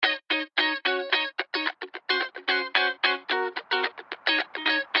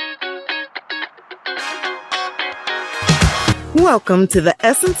Welcome to the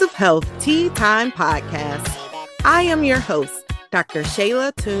Essence of Health Tea Time Podcast. I am your host, Dr.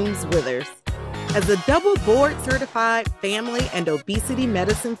 Shayla Toombs Withers. As a double board certified family and obesity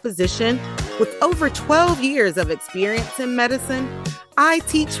medicine physician with over 12 years of experience in medicine, I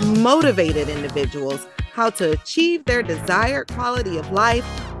teach motivated individuals how to achieve their desired quality of life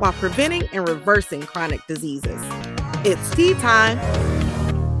while preventing and reversing chronic diseases. It's tea time.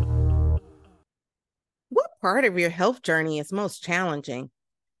 What part of your health journey is most challenging?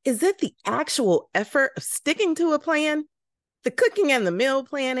 Is it the actual effort of sticking to a plan? The cooking and the meal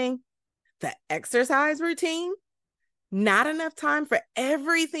planning? The exercise routine? Not enough time for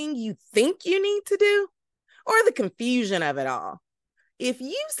everything you think you need to do? Or the confusion of it all? If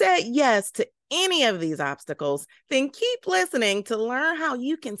you said yes to any of these obstacles, then keep listening to learn how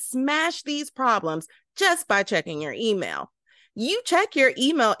you can smash these problems just by checking your email. You check your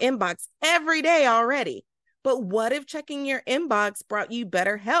email inbox every day already. But what if checking your inbox brought you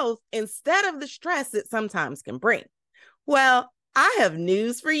better health instead of the stress it sometimes can bring? Well, I have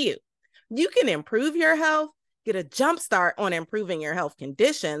news for you. You can improve your health, get a jump start on improving your health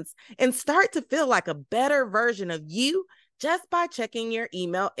conditions, and start to feel like a better version of you just by checking your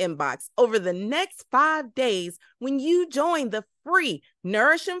email inbox over the next 5 days when you join the free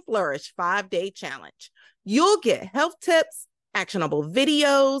Nourish and Flourish 5-day challenge. You'll get health tips, actionable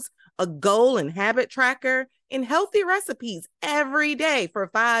videos, a goal and habit tracker, and healthy recipes every day for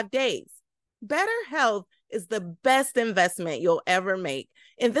 5 days. Better health is the best investment you'll ever make,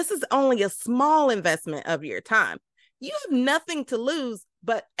 and this is only a small investment of your time. You have nothing to lose,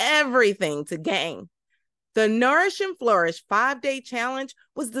 but everything to gain. The Nourish and Flourish 5-day challenge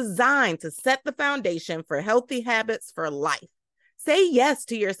was designed to set the foundation for healthy habits for life. Say yes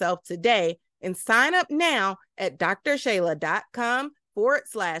to yourself today and sign up now at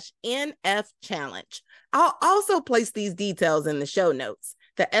drshayla.com/NF challenge. I'll also place these details in the show notes.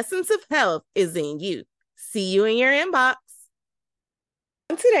 The essence of health is in you. See you in your inbox.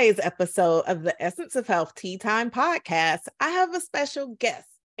 On today's episode of the Essence of Health Tea Time Podcast, I have a special guest,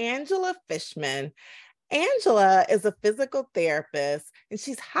 Angela Fishman. Angela is a physical therapist, and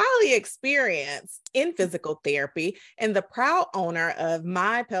she's highly experienced in physical therapy and the proud owner of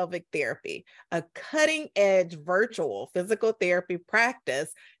My Pelvic Therapy, a cutting-edge virtual physical therapy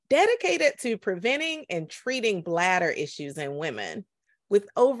practice dedicated to preventing and treating bladder issues in women. With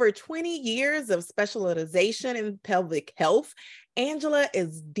over 20 years of specialization in pelvic health, Angela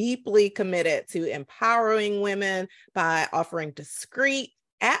is deeply committed to empowering women by offering discreet,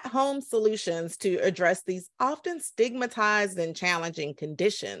 at-home solutions to address these often stigmatized and challenging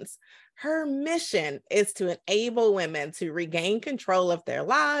conditions. Her mission is to enable women to regain control of their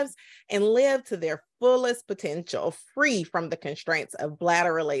lives and live to their fullest potential, free from the constraints of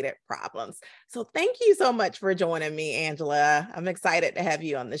bladder-related problems. So thank you so much for joining me, Angela. I'm excited to have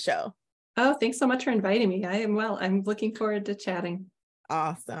you on the show. Oh, thanks so much for inviting me. I am well. I'm looking forward to chatting.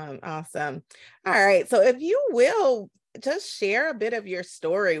 Awesome. All right. So if you will, just share a bit of your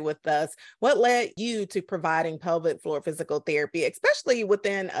story with us. What led you to providing pelvic floor physical therapy, especially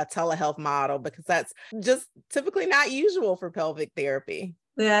within a telehealth model, because that's just typically not usual for pelvic therapy?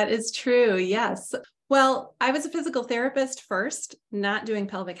 That is true. Yes. Well, I was a physical therapist first, not doing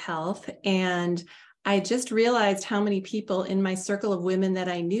pelvic health. And I just realized how many people in my circle of women that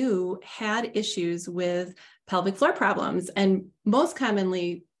I knew had issues with pelvic floor problems, and most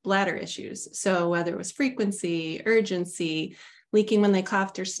commonly bladder issues. So whether it was frequency, urgency, leaking when they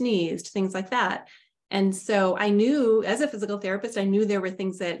coughed or sneezed, things like that. And so I knew, as a physical therapist, I knew there were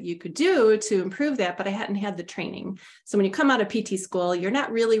things that you could do to improve that, but I hadn't had the training. So when you come out of PT school, you're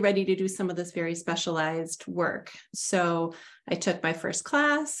not really ready to do some of this very specialized work. So I took my first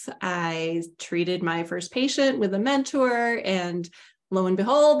class, I treated my first patient with a mentor, and lo and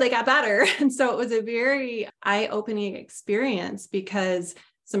behold, they got better. And so it was a very eye-opening experience, because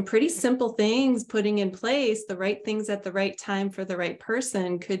some pretty simple things, putting in place the right things at the right time for the right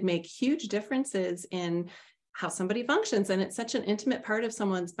person, could make huge differences in how somebody functions. And it's such an intimate part of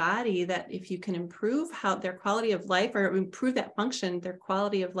someone's body that if you can improve how their quality of life, or improve that function, their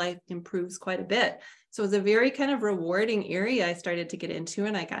quality of life improves quite a bit. So it was a very kind of rewarding area I started to get into,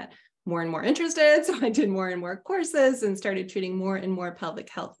 and I got more and more interested. So I did more and more courses and started treating more and more pelvic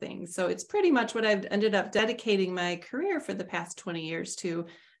health things. So it's pretty much what I've ended up dedicating my career for the past 20 years to,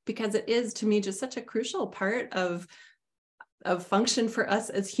 because it is, to me, just such a crucial part of function for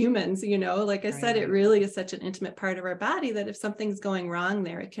us as humans. You know, like I said, it really is such an intimate part of our body that if something's going wrong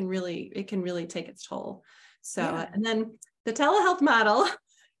there, it can really take its toll. So, and then the telehealth model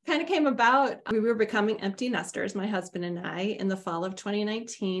kind of came about. We were becoming empty nesters, my husband and I, in the fall of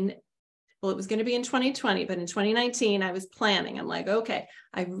 2019. Well, it was going to be in 2020, but in 2019, I was planning. I'm like, okay,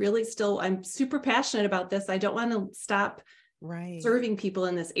 I'm super passionate about this. I don't want to stop serving people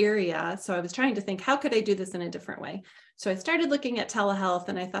in this area. So I was trying to think, how could I do this in a different way? So I started looking at telehealth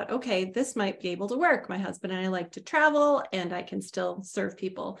and I thought, okay, this might be able to work. My husband and I like to travel and I can still serve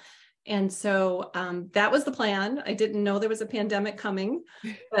people. And so that was the plan. I didn't know there was a pandemic coming,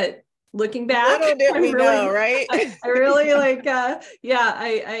 but looking back, Little did we know, right? I really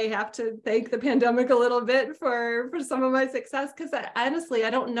I have to thank the pandemic a little bit for some of my success, because honestly, I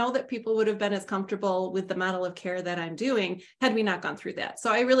don't know that people would have been as comfortable with the model of care that I'm doing had we not gone through that.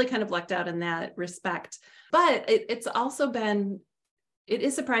 So I really kind of lucked out in that respect. But it's also been, it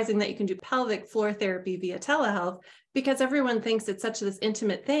is surprising that you can do pelvic floor therapy via telehealth, because everyone thinks it's such this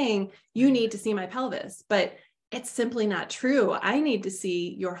intimate thing. You need to see my pelvis, but it's simply not true. I need to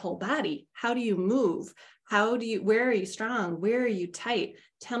see your whole body. How do you move? Where are you strong? Where are you tight?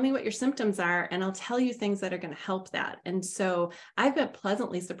 Tell me what your symptoms are, and I'll tell you things that are going to help that. And so I've been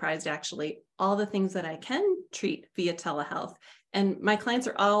pleasantly surprised, actually, all the things that I can treat via telehealth. And my clients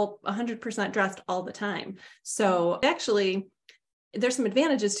are all 100% dressed all the time. So actually, there's some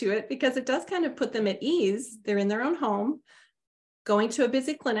advantages to it, because it does kind of put them at ease. They're in their own home, going to a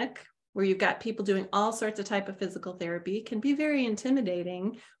busy clinic where you've got people doing all sorts of type of physical therapy can be very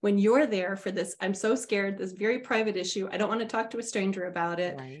intimidating when you're there for this, I'm so scared, this very private issue, I don't want to talk to a stranger about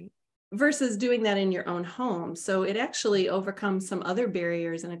it, versus doing that in your own home. So it actually overcomes some other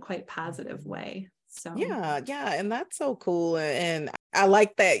barriers in a quite positive way. So yeah, and that's so cool. And I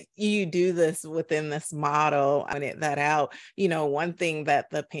like that you do this within this model. I mean, that out, one thing that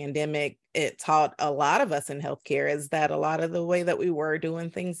the pandemic, it taught a lot of us in healthcare is that a lot of the way that we were doing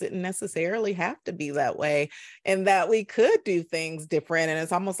things didn't necessarily have to be that way, and that we could do things different. And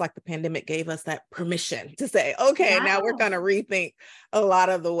it's almost like the pandemic gave us that permission to say, okay, now we're going to rethink a lot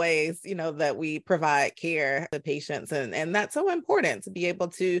of the ways, that we provide care to patients. And that's so important, to be able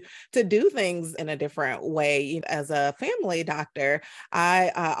to do things in a different way. As a family doctor,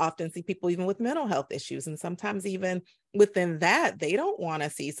 I often see people even with mental health issues, and sometimes even within that, they don't want to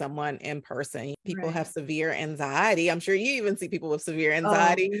see someone in person. People have severe anxiety. I'm sure you even see people with severe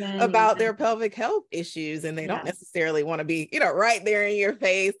anxiety about their pelvic health issues, and they don't necessarily want to be, right there in your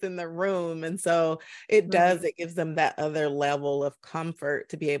face in the room. And so it gives them that other level of comfort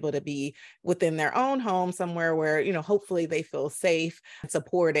to be able to be within their own home, somewhere where, hopefully they feel safe and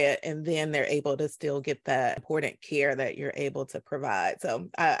supported, and then they're able to still get that important care that you're able to provide. So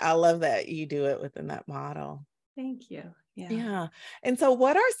I love that you do it within that model. Thank you. Yeah. And so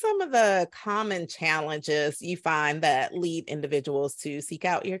what are some of the common challenges you find that lead individuals to seek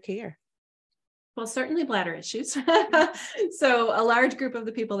out your care? Well, certainly bladder issues. So a large group of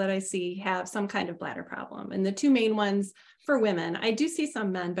the people that I see have some kind of bladder problem. And the two main ones for women, I do see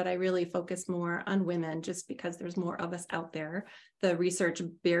some men, but I really focus more on women just because there's more of us out there. The research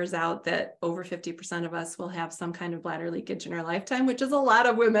bears out that over 50% of us will have some kind of bladder leakage in our lifetime, which is a lot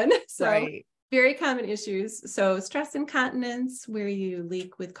of women. So very common issues. So stress incontinence, where you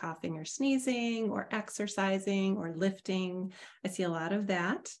leak with coughing or sneezing or exercising or lifting. I see a lot of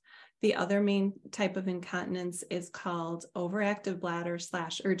that. The other main type of incontinence is called overactive bladder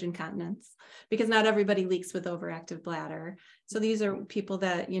 / urge incontinence, because not everybody leaks with overactive bladder. So these are people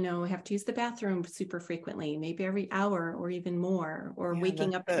that, have to use the bathroom super frequently, maybe every hour or even more, or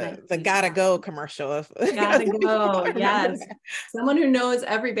waking up at night. The gotta go commercial. Gotta go. Yes. Someone who knows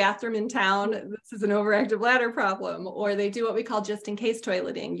every bathroom in town, this is an overactive bladder problem. Or they do what we call just in case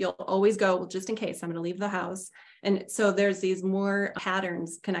toileting. You'll always go, well, just in case I'm going to leave the house. And so there's these more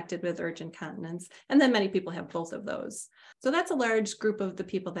patterns connected with urge incontinence. And then many people have both of those. So that's a large group of the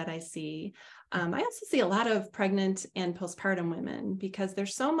people that I see. I also see a lot of pregnant and postpartum women, because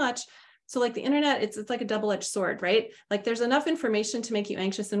there's so much. So like the internet, it's like a double-edged sword, right? Like there's enough information to make you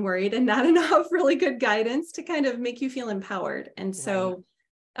anxious and worried, and not enough really good guidance to kind of make you feel empowered. And so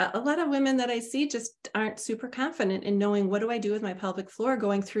a lot of women that I see just aren't super confident in knowing, what do I do with my pelvic floor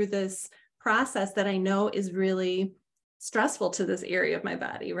going through this process that I know is really stressful to this area of my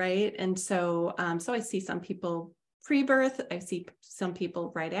body, right? And so, so I see some people pre-birth, I see some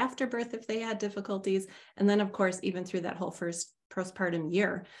people right after birth if they had difficulties, and then of course even through that whole first postpartum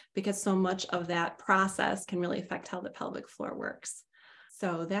year, because so much of that process can really affect how the pelvic floor works.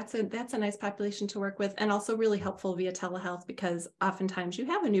 So that's a nice population to work with, and also really helpful via telehealth, because oftentimes you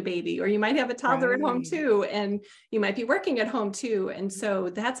have a new baby, or you might have a toddler at home too, and you might be working at home too. And so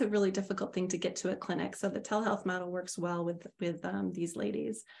that's a really difficult thing to get to a clinic. So the telehealth model works well with these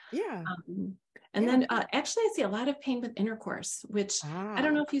ladies. Yeah. And Yeah. then actually, I see a lot of pain with intercourse, which I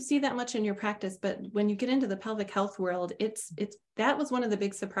don't Ah, know if you see that much in your practice, but when you get into the pelvic health world, it's that was one of the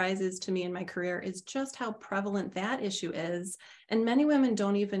big surprises to me in my career is just how prevalent that issue is. And many women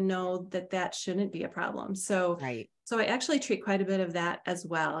don't even know that that shouldn't be a problem. right. So I actually treat quite a bit of that as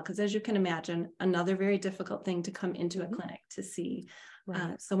well, because as you can imagine, another very difficult thing to come into a Mhm. clinic to see.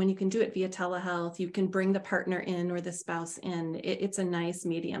 Right. So when you can do it via telehealth, you can bring the partner in or the spouse in. It's a nice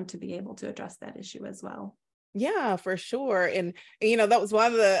medium to be able to address that issue as well. Yeah, for sure. And that was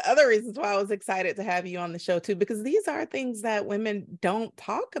one of the other reasons why I was excited to have you on the show too, because these are things that women don't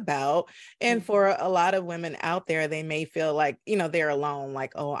talk about. And Mhm. for a lot of women out there, they may feel like, they're alone,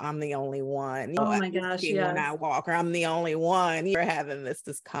 like, oh, I'm the only one, Oh I'm my gosh, itching when I yes. walk, or I'm the only one, you're having this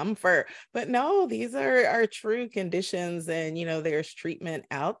discomfort. But no, these are true conditions, and there's treatment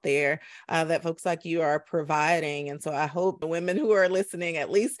out there that folks like you are providing. And so I hope the women who are listening at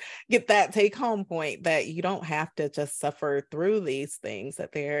least get that take home point that you don't have to just suffer through these things,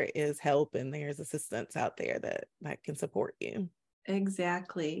 that there is help and there's assistance out there that can support you.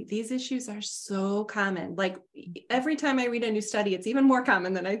 Exactly. These issues are so common. Like every time I read a new study, it's even more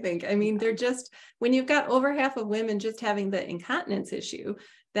common than I think. I mean, they're just, when you've got over half of women just having the incontinence issue,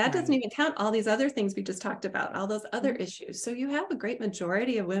 that doesn't Right. even count all these other things we just talked about, all those other Mhm. issues. So you have a great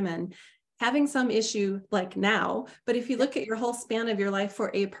majority of women having some issue like now. But if you Yep. look at your whole span of your life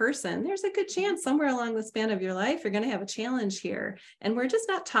for a person, there's a good Mhm. chance somewhere along the span of your life, you're going to have a challenge here. And we're just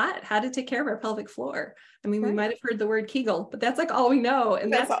not taught how to take care of our pelvic floor. I mean, we Right. might have heard the word Kegel, but that's like all we know.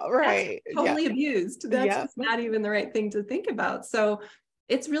 And That's all that's right. Yeah. totally abused. That's Yep. just not even the right thing to think about. So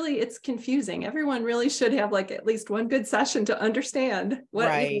it's confusing. Everyone really should have like at least one good session to understand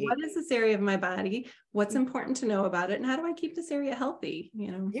Right. what is this area of my body, what's Mhm. important to know about it, and how do I keep this area healthy.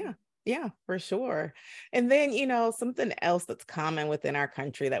 Yeah. Yeah, for sure. And then, something else that's common within our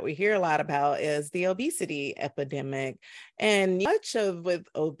country that we hear a lot about is the obesity epidemic. And much of with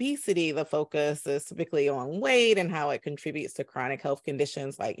obesity, the focus is typically on weight and how it contributes to chronic health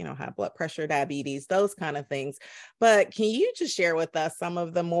conditions like, high blood pressure, diabetes, those kind of things. But can you just share with us some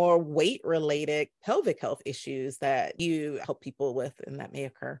of the more weight related pelvic health issues that you help people with and that may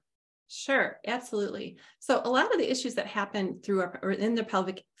occur? Sure, absolutely. So a lot of the issues that happen through or in the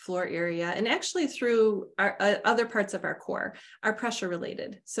pelvic floor area and actually through our other parts of our core are pressure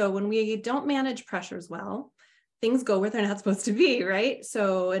related. So when we don't manage pressures well, things go where they're not supposed to be, right?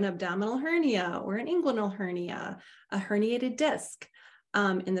 So an abdominal hernia or an inguinal hernia, a herniated disc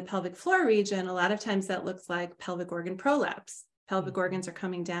in the pelvic floor region, a lot of times that looks like pelvic organ prolapse. Pelvic Mhm. organs are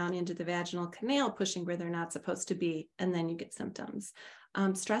coming down into the vaginal canal, pushing where they're not supposed to be, and then you get symptoms.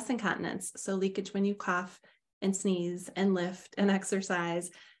 Stress incontinence, so leakage when you cough and sneeze and lift and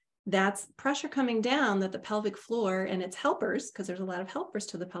exercise. That's pressure coming down that the pelvic floor and its helpers, because there's a lot of helpers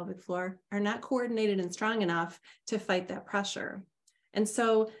to the pelvic floor, are not coordinated and strong enough to fight that pressure. And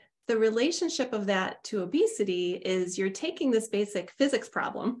so the relationship of that to obesity is you're taking this basic physics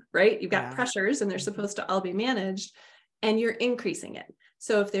problem, right? You've got Yeah. pressures and they're Mhm. supposed to all be managed, and you're increasing it.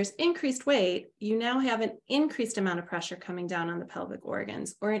 So if there's increased weight, you now have an increased amount of pressure coming down on the pelvic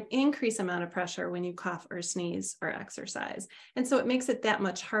organs, or an increased amount of pressure when you cough or sneeze or exercise. And so it makes it that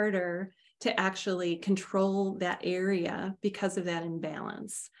much harder to actually control that area because of that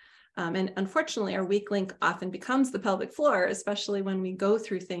imbalance. And unfortunately, our weak link often becomes the pelvic floor, especially when we go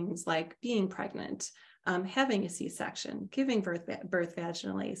through things like being pregnant, having a C-section, giving birth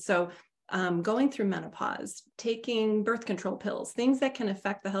vaginally. So going through menopause, taking birth control pills, things that can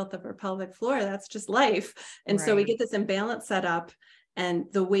affect the health of our pelvic floor. That's just life. And so we Right. get this imbalance set up, and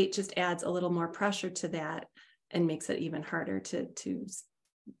the weight just adds a little more pressure to that and makes it even harder to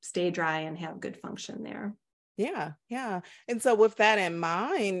stay dry and have good function there. Yeah, yeah. And so with that in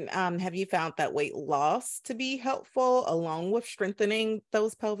mind, have you found that weight loss to be helpful along with strengthening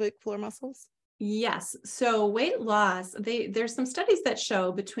those pelvic floor muscles? Yes. So weight loss, there's some studies that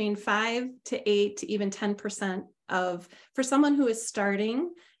show between 5 to 8 to even 10% of, for someone who is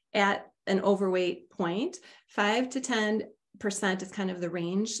starting at an overweight point, 5 to 10% is kind of the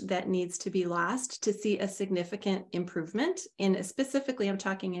range that needs to be lost to see a significant improvement in, specifically, I'm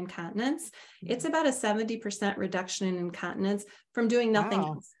talking incontinence. It's Mhm. about a 70% reduction in incontinence from doing nothing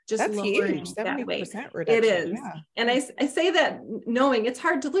Wow. else, just That's huge. lowering that weight. 70% It reduction. is. Yeah. And Yeah. I say that knowing it's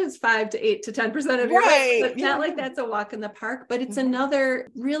hard to lose 5 to 8 to 10% of your weight. So Right. it's Yeah. not like Yeah. that's a walk in the park, but it's Mhm.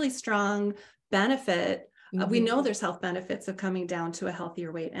 another really strong benefit. We Mhm. know there's health benefits of coming down to a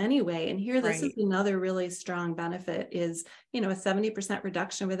healthier weight anyway. And here, this is Right. another really strong benefit is, a 70%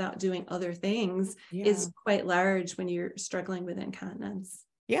 reduction without doing other things Yeah. is quite large when you're struggling with incontinence.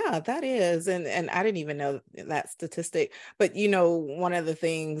 Yeah, that is. And I didn't even know that statistic. But one of the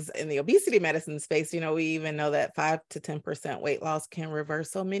things in the obesity medicine space, we even know that 5 to 10% weight loss can reverse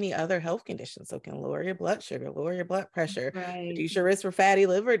so many other health conditions. So it can lower your blood sugar, lower your blood pressure, Right. reduce your risk for fatty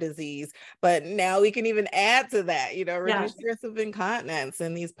liver disease. But now we can even add to that, reduce Yes. the risk of incontinence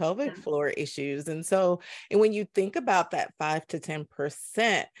and these pelvic Yes. floor issues. And when you think about that 5 to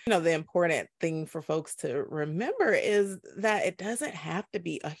 10%, the important thing for folks to remember is that it doesn't have to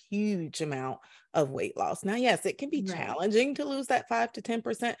be a huge amount of weight loss. Now, yes, it can be Right. challenging to lose that 5 to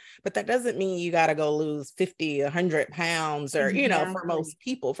 10%, but that doesn't mean you got to go lose 50, 100 pounds or, Exactly.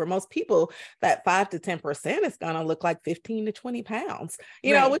 for most people, that 5 to 10% is going to look like 15 to 20 pounds,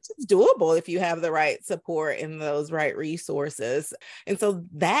 Right. which is doable if you have the right support and those right resources. And so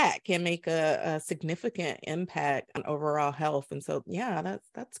that can make a significant impact on overall health. And so, yeah,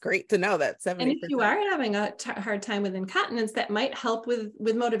 that's great to know that And 70%. if you are having a hard time with incontinence, that might help with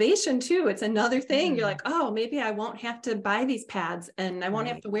motivation too. It's another thing. You're Yeah, like, oh, maybe I won't have to buy these pads and I won't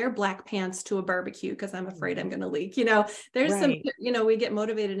have right, to wear black pants to a barbecue because I'm afraid I'm right, going to leak. There's some, right. we get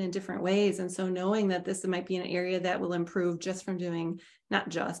motivated in different ways. And so knowing that this might be an area that will improve just from doing, not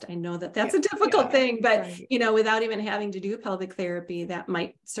just, I know that Yeah, that's a difficult yeah, thing, but, right. without even having to do pelvic therapy, that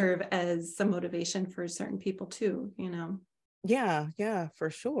might serve as some motivation for certain people too. Yeah, yeah,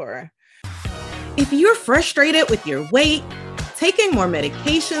 for sure. If you're frustrated with your weight, taking more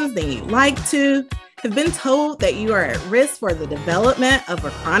medications than you'd like to, have been told that you are at risk for the development of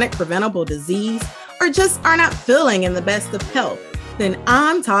a chronic preventable disease, or just are not feeling in the best of health, then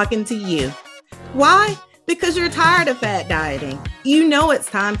I'm talking to you. Why? Because you're tired of fat dieting. You know it's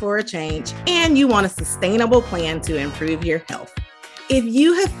time for a change, and you want a sustainable plan to improve your health. If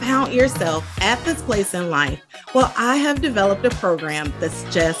you have found yourself at this place in life, well, I have developed a program that's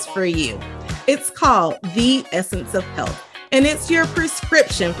just for you. It's called The Essence of Health, and it's your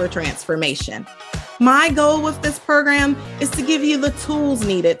prescription for transformation. My goal with this program is to give you the tools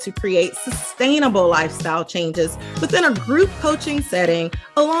needed to create sustainable lifestyle changes within a group coaching setting,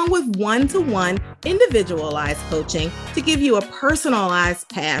 along with one-to-one individualized coaching to give you a personalized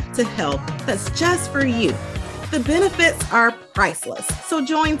path to health that's just for you. The benefits are priceless, so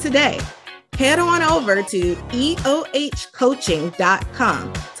join today. Head on over to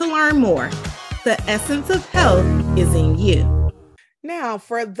eohcoaching.com to learn more. The essence of health is in you. Now,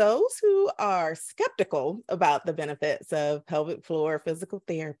 for those who are skeptical about the benefits of pelvic floor physical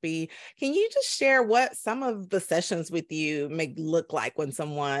therapy, can you just share what some of the sessions with you may look like when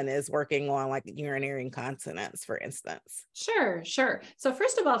someone is working on like urinary incontinence, for instance? Sure, sure. So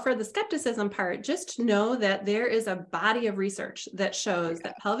first of all, for the skepticism part, just know that there is a body of research that shows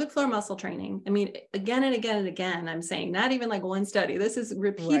that pelvic floor muscle training, I mean, again and again and again, I'm saying not even like one study, this is Right.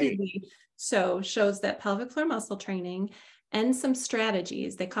 repeatedly shows that pelvic floor muscle training and some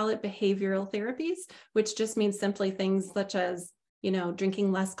strategies, they call it behavioral therapies, which just means simply things such as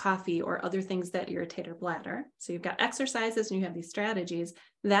drinking less coffee or other things that irritate our bladder. So you've got exercises and you have these strategies.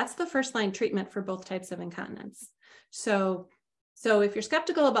 That's the first line treatment for both types of incontinence. So if you're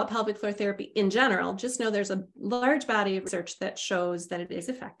skeptical about pelvic floor therapy in general, just know there's a large body of research that shows that it is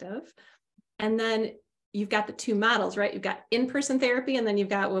effective. And then you've got the two models, right? You've got in-person therapy, and then you've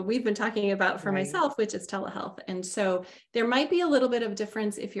got what we've been talking about for Right. myself, which is telehealth. And so there might be a little bit of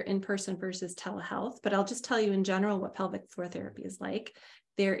difference if you're in-person versus telehealth, but I'll just tell you in general what pelvic floor therapy is like.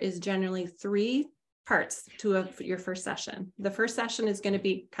 There is generally 3 parts to your first session. The first session is going to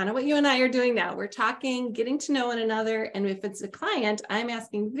be kind of what you and I are doing now. We're talking, getting to know one another. And if it's a client, I'm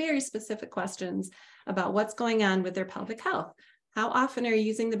asking very specific questions about what's going on with their pelvic health. How often are you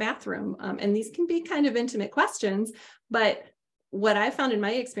using the bathroom? And these can be kind of intimate questions, but what I found in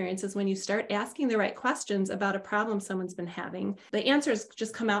my experience is when you start asking the right questions about a problem someone's been having, the answers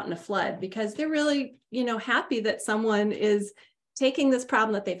just come out in a flood because they're really, happy that someone is taking this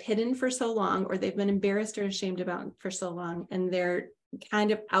problem that they've hidden for so long, or they've been embarrassed or ashamed about for so long, and they're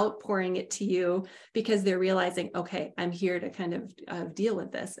kind of outpouring it to you because they're realizing, okay, I'm here to kind of deal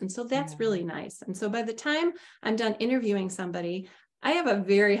with this. And so that's really nice. And so by the time I'm done interviewing somebody, I have a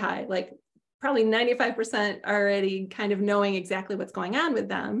very high, like probably 95% already kind of knowing exactly what's going on with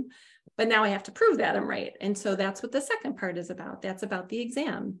them. But now I have to prove that I'm right. And so that's what the second part is about. That's about the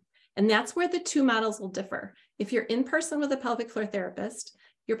exam. And that's where the 2 models will differ. If you're in person with a pelvic floor therapist,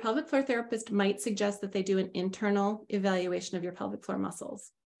 your pelvic floor therapist might suggest that they do an internal evaluation of your pelvic floor muscles.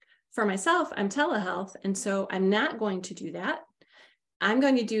 For myself, I'm telehealth, and so I'm not going to do that. I'm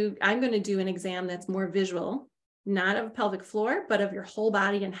going to do an exam that's more visual, not of pelvic floor, but of your whole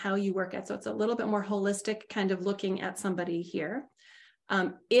body and how you work it. So it's a little bit more holistic kind of looking at somebody here.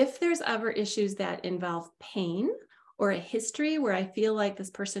 If there's ever issues that involve pain or a history where I feel like this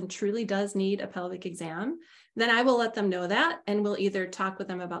person truly does need a pelvic exam, then I will let them know that, and we'll either talk with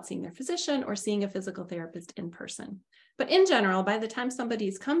them about seeing their physician or seeing a physical therapist in person. But in general, by the time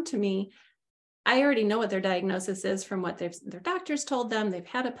somebody's come to me, I already know what their diagnosis is from what their doctors told them. They've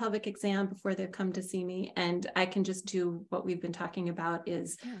had a pelvic exam before they've come to see me. And I can just do what we've been talking about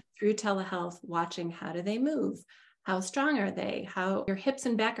is through telehealth, watching how do they move? How strong are they? How your hips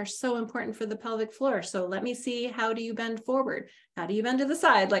and back are so important for the pelvic floor. So let me see, how do you bend forward? How do you bend to the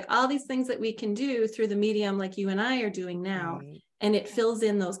side? Like all these things that we can do through the medium like you and I are doing now. Right. And it fills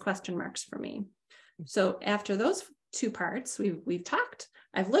in those question marks for me. So after those two parts, we've talked,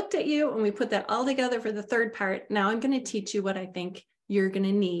 I've looked at you, and we put that all together for the third part. Now I'm going to teach you what I think you're going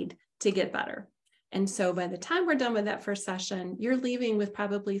to need to get better. And so by the time we're done with that first session, you're leaving with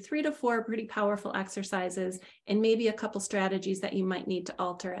probably 3 to 4 pretty powerful exercises and maybe a couple strategies that you might need to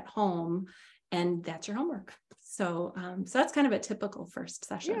alter at home. And that's your homework. So, so that's kind of a typical first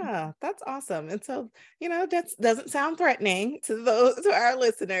session. Yeah, that's awesome. And so, that doesn't sound threatening to our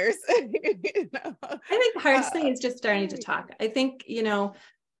listeners. I think the hardest thing is just starting to talk. I think,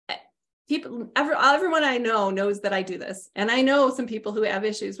 people, everyone I know knows that I do this. And I know some people who have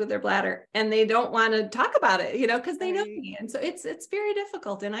issues with their bladder and they don't want to talk about it, because they know me. And so it's very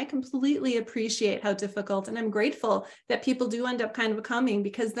difficult. And I completely appreciate how difficult, and I'm grateful that people do end up kind of coming,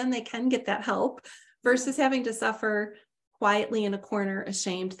 because then they can get that help versus having to suffer quietly in a corner,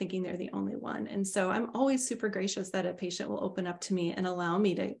 ashamed, thinking they're the only one. And so I'm always super gracious that a patient will open up to me and allow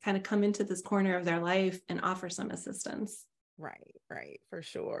me to kind of come into this corner of their life and offer some assistance. Right, for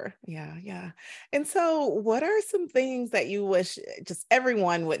sure. Yeah. And so what are some things that you wish just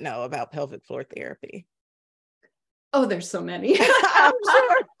everyone would know about pelvic floor therapy? Oh, there's so many. I'm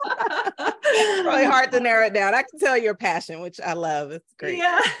sure. It's really hard to narrow it down. I can tell your passion, which I love. It's great.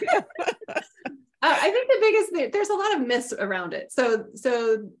 Yeah. I think the biggest thing, there's a lot of myths around it. So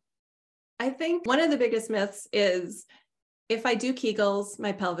I think one of the biggest myths is if I do Kegels,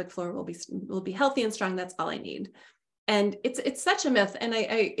 my pelvic floor will be healthy and strong. That's all I need. And it's such a myth. And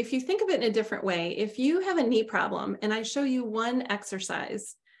I if you think of it in a different way, if you have a knee problem and I show you one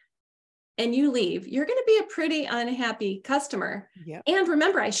exercise and you leave, you're going to be a pretty unhappy customer. Yep. And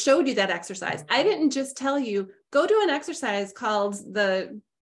remember, I showed you that exercise. I didn't just tell you, go do an exercise called the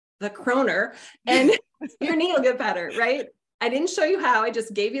Kroner and your knee will get better, right? I didn't show you how, I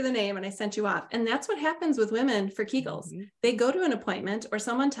just gave you the name and I sent you off. And that's what happens with women for Kegels. Mm-hmm. They go to an appointment, or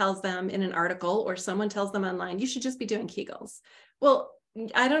someone tells them in an article, or someone tells them online, you should just be doing Kegels. Well,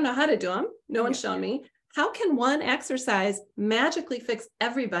 I don't know how to do them. No one's shown me. How can one exercise magically fix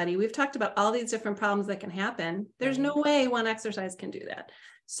everybody? We've talked about all these different problems that can happen. There's no way one exercise can do that.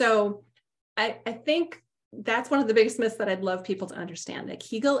 So I think that's one of the biggest myths that I'd love people to understand. A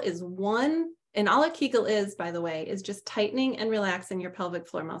Kegel is one. And all a Kegel is, by the way, is just tightening and relaxing your pelvic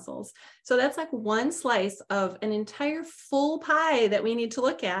floor muscles. So that's like one slice of an entire full pie that we need to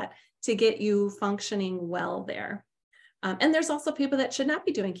look at to get you functioning well there. And there's also people that should not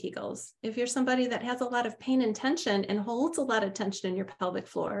be doing Kegels. If you're somebody that has a lot of pain and tension and holds a lot of tension in your pelvic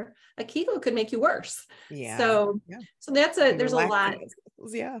floor, a Kegel could make you worse. Yeah. So there's a lot.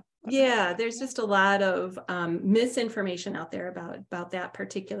 Yeah, there's just a lot of misinformation out there about that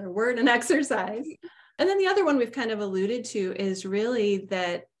particular word and exercise. And then the other one we've kind of alluded to is really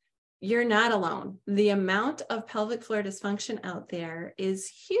that you're not alone. The amount of pelvic floor dysfunction out there is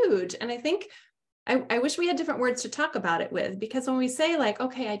huge. And I think I wish we had different words to talk about it with, because when we say like,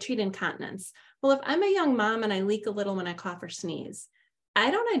 okay, I treat incontinence. Well, if I'm a young mom and I leak a little when I cough or sneeze, I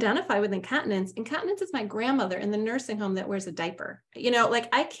don't identify with incontinence. Incontinence is my grandmother in the nursing home that wears a diaper. Like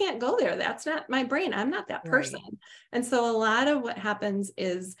I can't go there. That's not my brain. I'm not that person. Right. And so a lot of what happens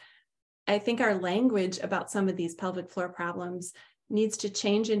is I think our language about some of these pelvic floor problems needs to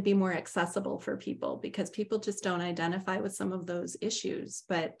change and be more accessible for people, because people just don't identify with some of those issues.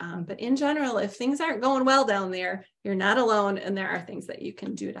 But in general, if things aren't going well down there, you're not alone. And there are things that you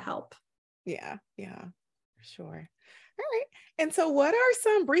can do to help. Yeah, for sure. All right. And so what are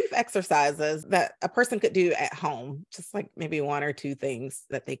some brief exercises that a person could do at home? Just like maybe 1 or 2 things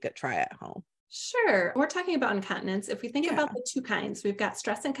that they could try at home. Sure. We're talking about incontinence. If we think about the 2 kinds, we've got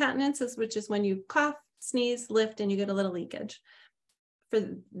stress incontinence, which is when you cough, sneeze, lift, and you get a little leakage.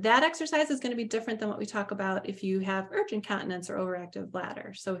 For that exercise is going to be different than what we talk about if you have urge incontinence or overactive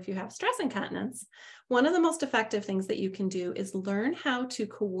bladder. So if you have stress incontinence, one of the most effective things that you can do is learn how to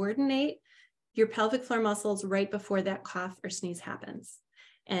coordinate your pelvic floor muscles right before that cough or sneeze happens.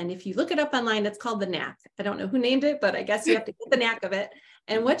 And if you look it up online, it's called the knack. I don't know who named it, but I guess you have to get the knack of it.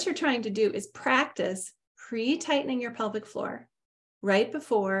 And what you're trying to do is practice pre-tightening your pelvic floor right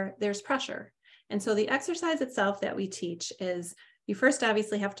before there's pressure. And so the exercise itself that we teach is you first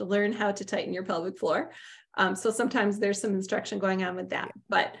obviously have to learn how to tighten your pelvic floor. So sometimes there's some instruction going on with that.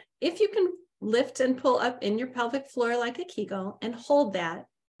 But if you can lift and pull up in your pelvic floor like a Kegel and hold that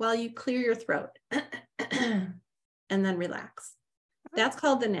while you clear your throat and then relax. That's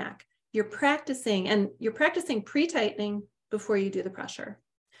called the knack. You're practicing pre-tightening before you do the pressure.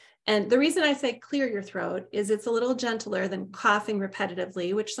 And the reason I say clear your throat is it's a little gentler than coughing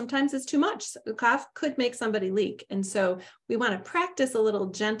repetitively, which sometimes is too much. A cough could make somebody leak. And so we want to practice a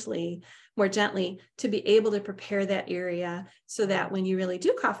little more gently to be able to prepare that area so that when you really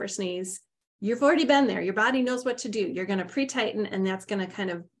do cough or sneeze, you've already been there. Your body knows what to do. You're going to pre-tighten, and that's going to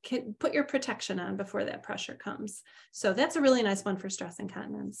kind of put your protection on before that pressure comes. So that's a really nice one for stress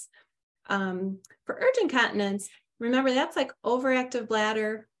incontinence. For urge incontinence, remember that's like overactive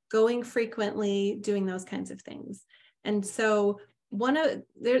bladder, going frequently, doing those kinds of things. And so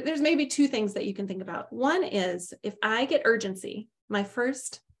there's maybe two things that you can think about. One is if I get urgency, my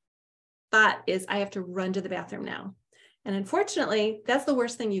first thought is I have to run to the bathroom now. And unfortunately, that's the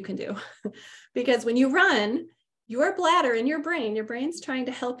worst thing you can do because when you run, your bladder and your brain's trying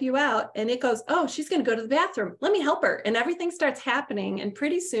to help you out. And it goes, oh, she's going to go to the bathroom. Let me help her. And everything starts happening. And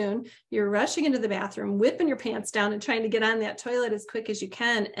pretty soon you're rushing into the bathroom, whipping your pants down and trying to get on that toilet as quick as you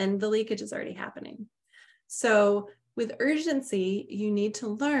can. And the leakage is already happening. So with urgency, you need to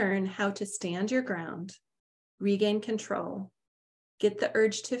learn how to stand your ground, regain control, get the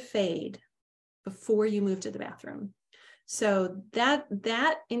urge to fade before you move to the bathroom. So that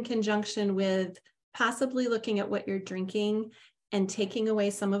in conjunction with possibly looking at what you're drinking and taking away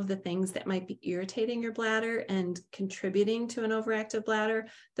some of the things that might be irritating your bladder and contributing to an overactive bladder,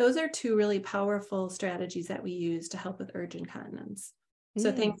 those are two really powerful strategies that we use to help with urge incontinence.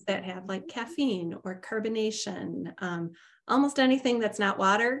 So things that have like caffeine or carbonation, almost anything that's not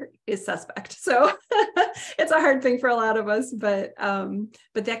water is suspect. So it's a hard thing for a lot of us, but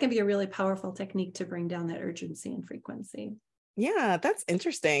that can be a really powerful technique to bring down that urgency and frequency. Yeah, that's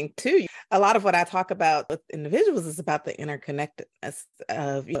interesting too. A lot of what I talk about with individuals is about the interconnectedness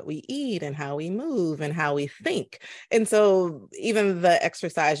of what we eat and how we move and how we think. And so even the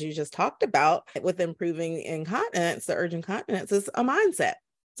exercise you just talked about with improving incontinence, the urge incontinence, is a mindset.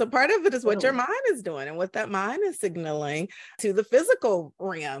 So part of it is what your mind is doing and what that mind is signaling to the physical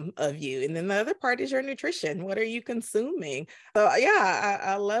realm of you. And then the other part is your nutrition. What are you consuming? So yeah,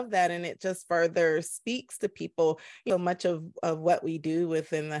 I love that. And it just further speaks to people, much of what we do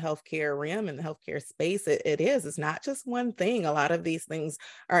within the healthcare realm and the healthcare space. It's not just one thing. A lot of these things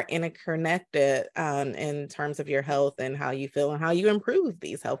are interconnected in terms of your health and how you feel and how you improve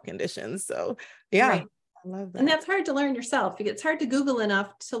these health conditions. So yeah. Right. I love that. And that's hard to learn yourself. It's hard to Google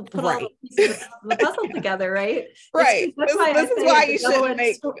enough to put all the pieces of the puzzle together, right? Right. This is why you shouldn't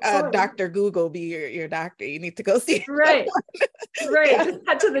make Dr. Google be your doctor. You need to go see. Right. Right. Yeah. Just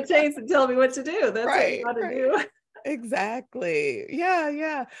cut to the chase and tell me what to do. That's what you want to do. Exactly.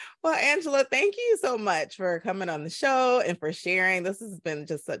 Yeah. Well, Angela, thank you so much for coming on the show and for sharing. This has been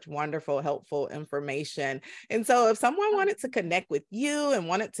just such wonderful, helpful information. And so if someone wanted to connect with you and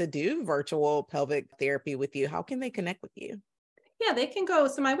wanted to do virtual pelvic therapy with you, how can they connect with you? Yeah, they can go.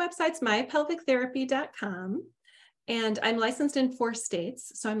 So my website's mypelvictherapy.com. And I'm licensed in 4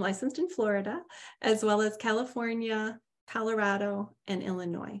 states. So I'm licensed in Florida, as well as California, Colorado, and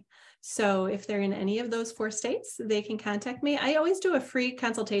Illinois. So if they're in any of those 4 states, they can contact me. I always do a free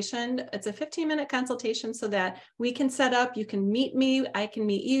consultation. It's a 15-minute consultation so that we can set up, you can meet me, I can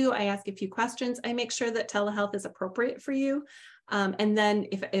meet you. I ask a few questions. I make sure that telehealth is appropriate for you. And then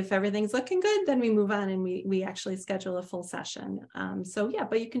if everything's looking good, then we move on and we actually schedule a full session.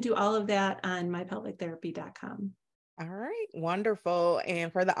 But you can do all of that on mypelvictherapy.com. All right, wonderful. And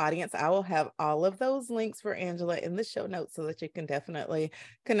for the audience, I will have all of those links for Angela in the show notes so that you can definitely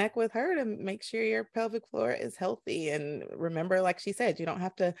connect with her to make sure your pelvic floor is healthy. And remember, like she said, you don't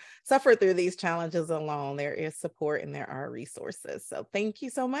have to suffer through these challenges alone. There is support and there are resources. So thank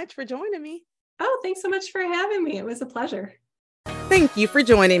you so much for joining me. Oh, thanks so much for having me. It was a pleasure. Thank you for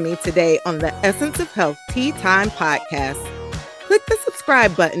joining me today on the Essence of Health Tea Time podcast. Click the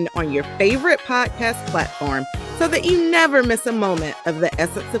subscribe button on your favorite podcast platform so that you never miss a moment of the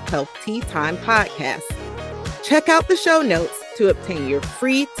Essence of Health Tea Time podcast. Check out the show notes to obtain your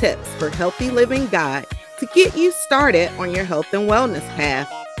free tips for healthy living guide to get you started on your health and wellness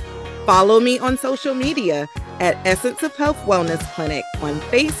path. Follow me on social media at Essence of Health Wellness Clinic on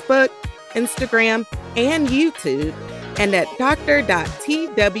Facebook, Instagram, and YouTube, and at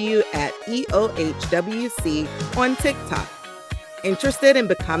dr.tw@EOHWC on TikTok. Interested in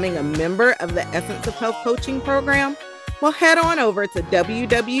becoming a member of the Essence of Health coaching program? Well, head on over to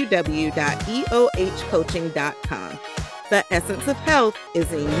www.eohcoaching.com. The essence of health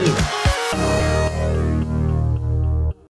is in you.